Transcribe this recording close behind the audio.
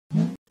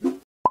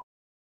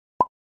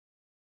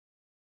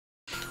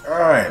All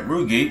right,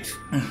 RudeGeekz.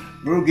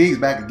 RudeGeekz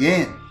back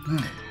again.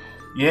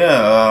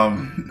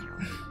 Yeah,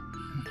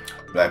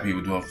 black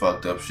people doing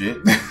fucked up shit.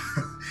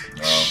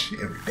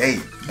 Every day.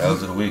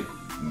 Hells of the week.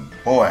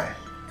 Boy.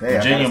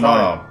 Virginia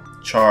mom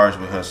charged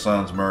with her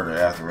son's murder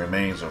after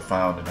remains are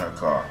found in her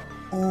car.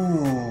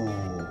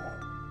 Ooh.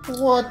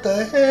 What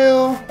the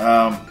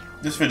hell?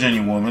 This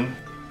Virginia woman,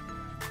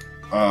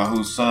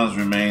 whose son's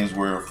remains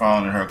were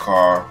found in her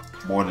car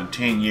more than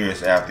 10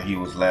 years after he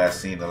was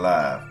last seen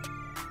alive.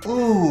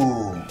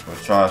 Ooh.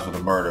 Was charged with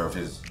the murder of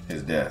his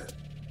death.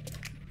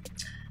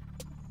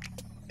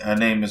 Her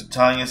name is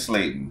Tonya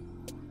Slaton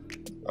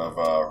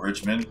of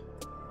Richmond.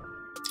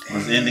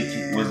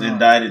 Was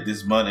indicted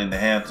this month in the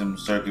Hampton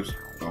Circuit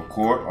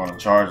Court on a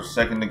charge of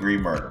second-degree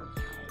murder.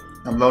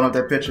 I'm loading up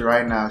that picture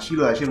right now. She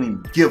look like she don't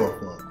even give a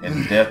fuck.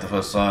 In the death of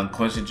her son,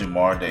 Quincy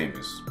Jamar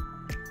Davis.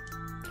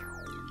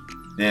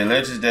 They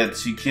alleged that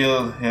she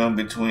killed him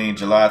between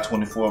July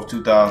 24th,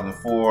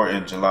 2004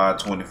 and July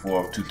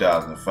 24th,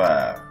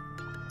 2005.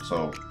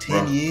 So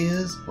 10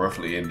 years?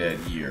 Roughly in that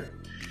year.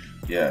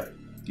 Yeah,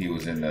 he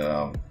was in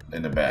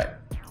the back.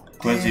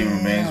 Quincy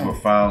remains were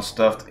found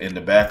stuffed in the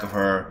back of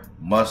her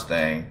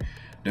Mustang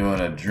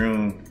during a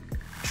June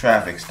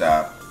traffic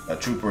stop. A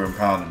trooper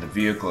impounded the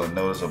vehicle and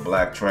noticed a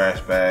black trash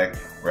bag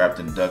wrapped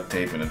in duct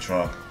tape in the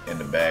trunk, and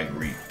the bag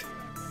reeked.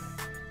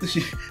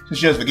 She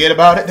just forget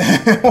about it?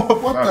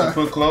 What the? She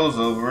put clothes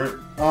over it.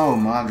 Oh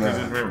my God.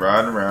 She's been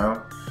riding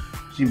around.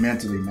 She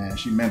mentally, man.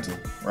 She mental.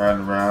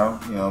 Riding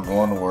around,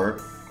 going to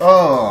work.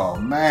 Oh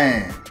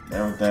man.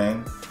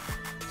 Everything.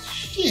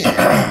 Shit.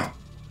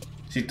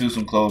 She threw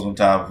some clothes on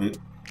top of it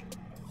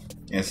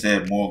and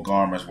said more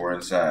garments were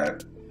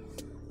inside.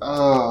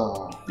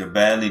 Oh. The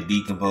badly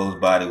decomposed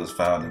body was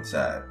found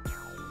inside.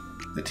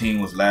 The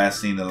teen was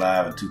last seen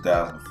alive in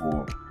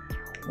 2004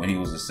 when he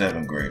was a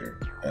 7th grader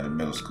at a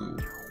middle school.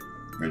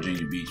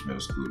 Virginia Beach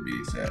Middle School to be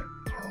exact.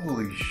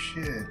 Holy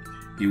shit.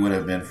 He would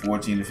have been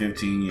 14 to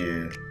 15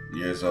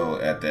 years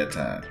old at that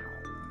time.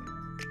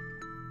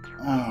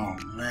 Oh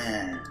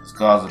man. His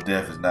cause of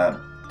death is not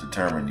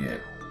determined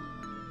yet.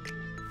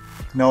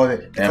 No,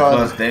 and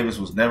plus, Davis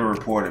was never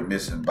reported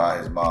missing by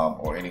his mom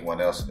or anyone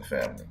else in the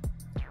family.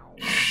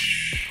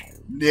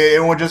 Yeah,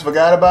 everyone just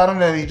forgot about him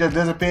and he just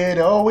disappeared.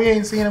 Oh, we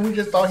ain't seen him. We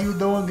just thought he was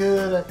doing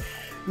good.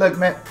 Look,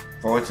 man.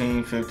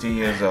 14, 15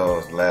 years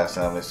old is the last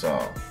time they saw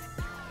him.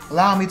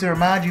 Allow me to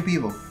remind you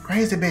people,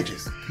 crazy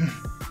bitches.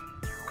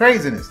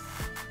 Craziness.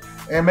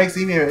 It makes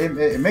it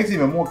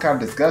even more kind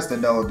of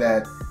disgusting though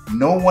that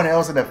no one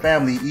else in the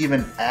family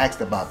even asked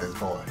about this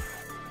boy.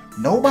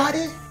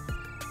 Nobody?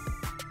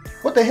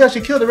 What the hell? She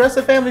killed the rest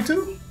of the family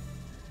too?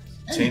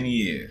 10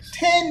 years.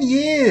 10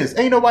 years.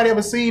 Ain't nobody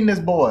ever seen this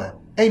boy.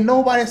 Ain't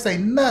nobody say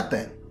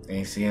nothing.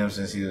 Ain't seen him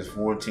since he was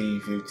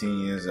 14, 15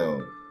 years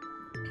old.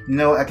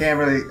 No, I can't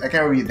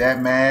really be that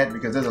mad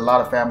because there's a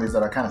lot of families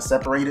that are kind of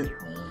separated.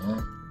 Mm-hmm.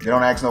 They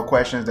don't ask no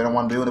questions. They don't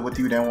want to deal with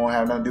you. They don't want to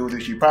have nothing to do with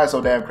you. She's probably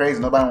so damn crazy.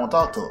 Nobody want to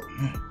talk to her.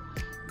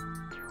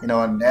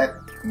 And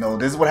that,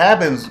 this is what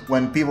happens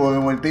when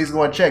things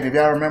go unchecked. If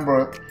y'all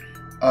remember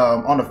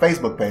on the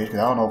Facebook page, because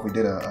I don't know if we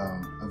did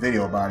a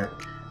video about it,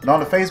 but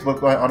on the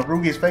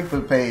RudeGeekz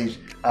Facebook page,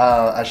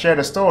 I shared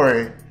a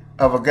story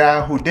of a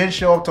guy who didn't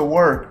show up to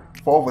work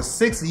for over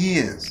 6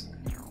 years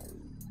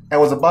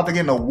and was about to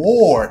get an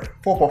award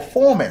for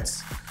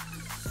performance.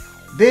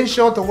 Didn't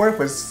show up to work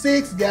for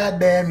 6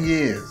 goddamn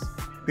years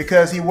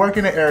because he worked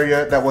in an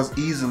area that was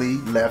easily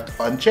left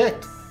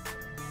unchecked.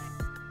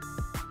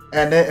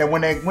 And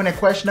when they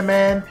questioned the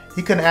man,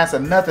 he couldn't answer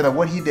nothing of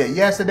what he did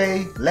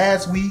yesterday,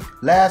 last week,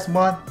 last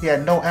month. He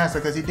had no answer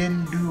because he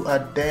didn't do a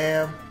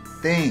damn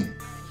thing.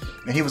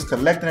 And he was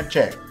collecting a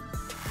check.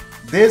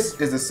 This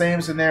is the same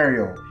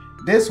scenario.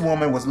 This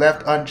woman was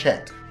left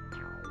unchecked.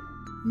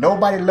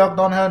 Nobody looked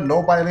on her.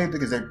 Nobody looked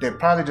because they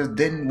probably just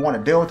didn't want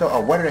to deal with her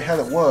or whatever the hell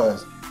it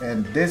was.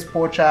 And this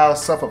poor child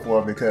suffered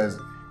for it because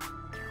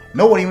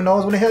no one even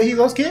knows when the hell he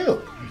was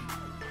killed.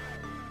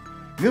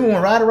 This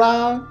woman ride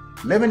around,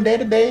 living day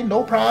to day,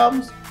 no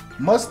problems.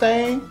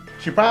 Mustang.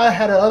 She probably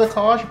had her other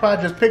car. She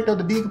probably just picked up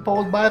the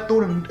decomposed body,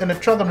 threw it in the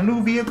trunk of the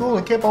new vehicle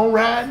and kept on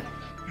riding.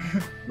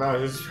 No,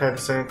 she just had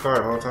the same car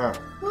the whole time.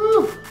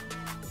 Woo.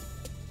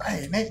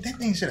 Hey, that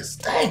thing should have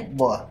stank,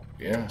 boy.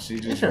 Yeah, she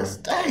just should have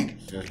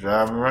stank. Just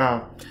driving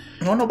around.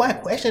 Don't nobody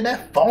question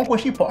that funk when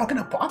she park in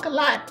the parking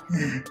lot.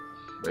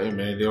 Hey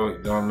man, they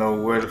don't know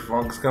where the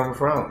funk is coming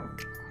from.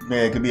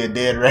 Man, it could be a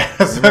dead rat,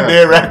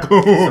 dead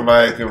raccoon.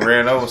 Somebody could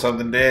ran over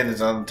something dead and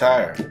it's on the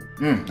tire.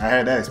 I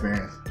had that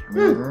experience.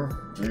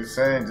 Mm-hmm. Just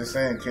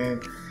saying,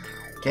 can't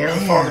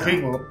fault the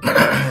people.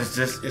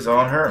 It's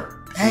on her.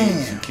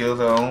 She killed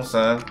her own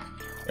son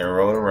and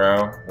rode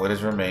around with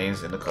his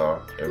remains in the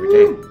car every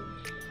day.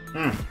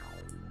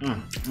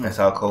 That's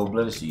how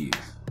cold-blooded she is.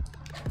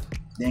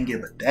 Didn't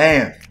give a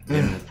damn.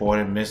 Didn't report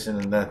him missing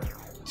or nothing.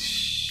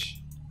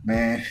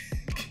 Man.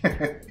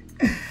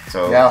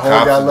 So the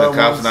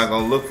cops are not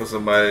gonna look for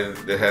somebody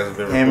that hasn't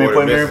been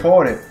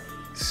reported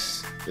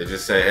missing. They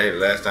just say, hey, the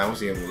last time we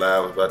seen him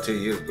alive was about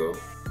 10 years ago.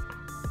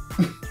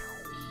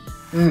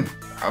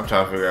 I'm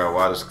trying to figure out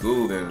why the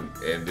school didn't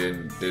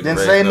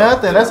say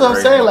nothing. That's what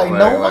I'm saying. Like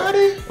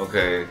nobody. Like,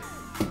 okay,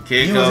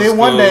 kid he comes was here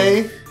one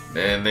day.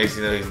 Then next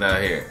you know he's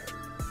not here.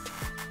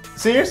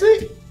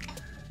 Seriously?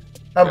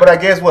 But I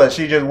guess what?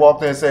 She just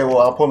walked in and said,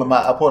 "Well, I pulled him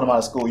out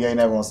of school. You ain't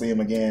never gonna see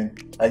him again."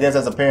 I guess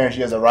as a parent,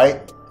 she has a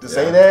right to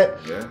say that.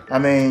 Yeah. I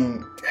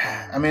mean,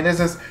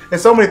 there's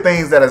so many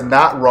things that is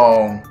not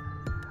wrong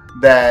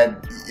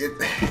that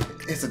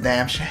it's a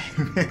damn shame.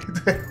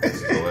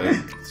 It's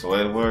the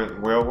way the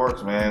world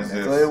works, man. That's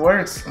the way it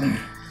works.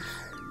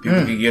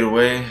 People can get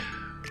away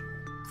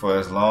for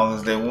as long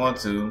as they want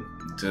to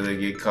until they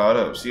get caught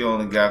up. She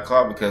only got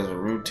caught because of a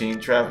routine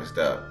traffic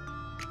stop.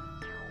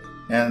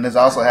 And this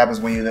also happens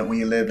when you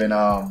live in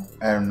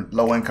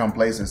low income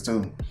places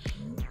too.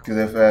 Because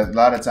if a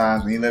lot of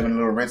times when you live in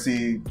little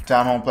ritzy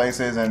townhome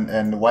places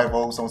and the white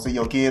folks don't see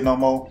your kid no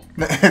more,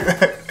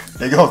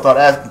 they gonna start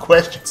asking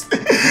questions.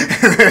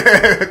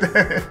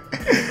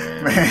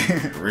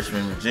 Man,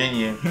 Richmond,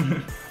 Virginia,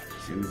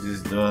 she was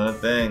just doing her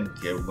thing,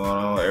 kept going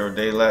on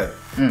everyday life.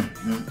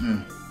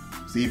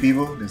 See,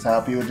 people, this is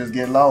how people just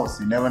get lost.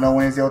 You never know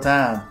when it's your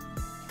time.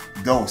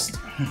 Ghost.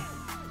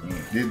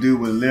 This dude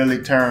was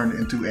literally turned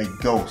into a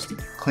ghost,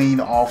 clean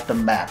off the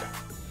map.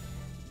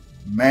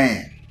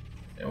 Man.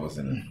 It was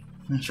in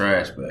a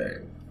trash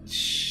bag.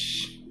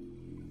 Shh.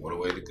 What a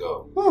way to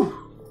go. Whew.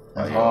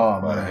 That's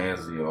hard, by man. the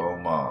hands of your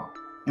old mom.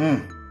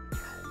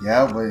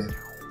 Yeah, but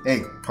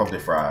hey. Hope they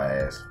fry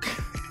her ass.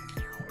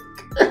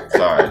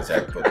 Sorry, I just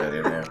had to put that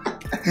in there.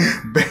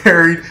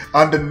 Buried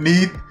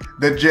underneath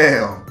the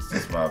jail.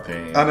 That's my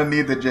opinion.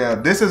 Underneath the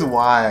jail. This is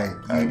why.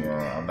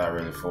 I'm not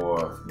really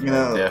for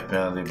death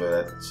penalty,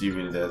 but she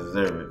really does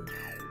deserve it.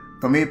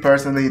 For me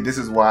personally, this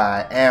is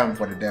why I am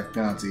for the death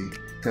penalty.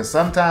 Because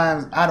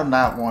sometimes I do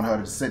not want her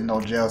to sit in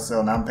no jail cell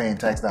and I'm paying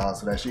tax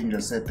dollars so that she can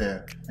just sit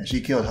there and she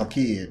killed her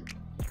kid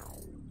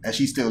and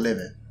she's still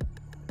living.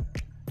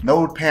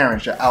 No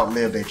parent should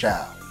outlive their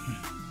child.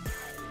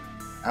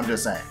 I'm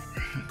just saying.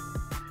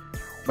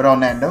 But on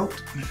that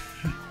note,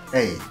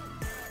 hey,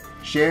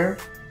 share,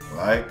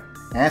 like,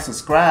 and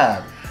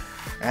subscribe.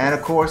 And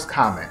of course,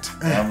 comment.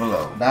 Down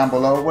below. Down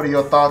below. What are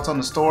your thoughts on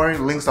the story?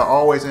 Links are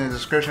always in the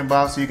description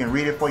box so you can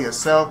read it for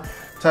yourself.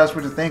 Tell us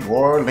what you think,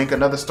 or link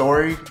another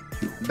story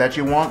that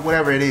you want,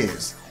 whatever it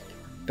is.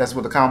 That's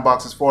what the comment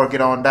box is for.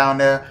 Get on down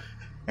there,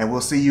 and we'll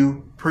see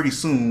you pretty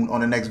soon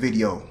on the next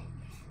video.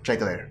 Check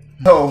you later.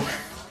 So,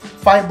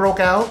 fight broke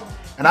out,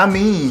 and I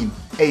mean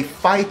a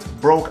fight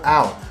broke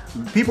out.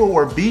 People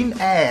were beating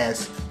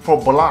ass for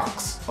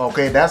blocks.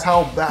 Okay, that's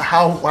how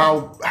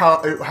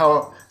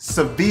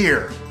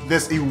severe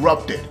this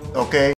erupted. Okay.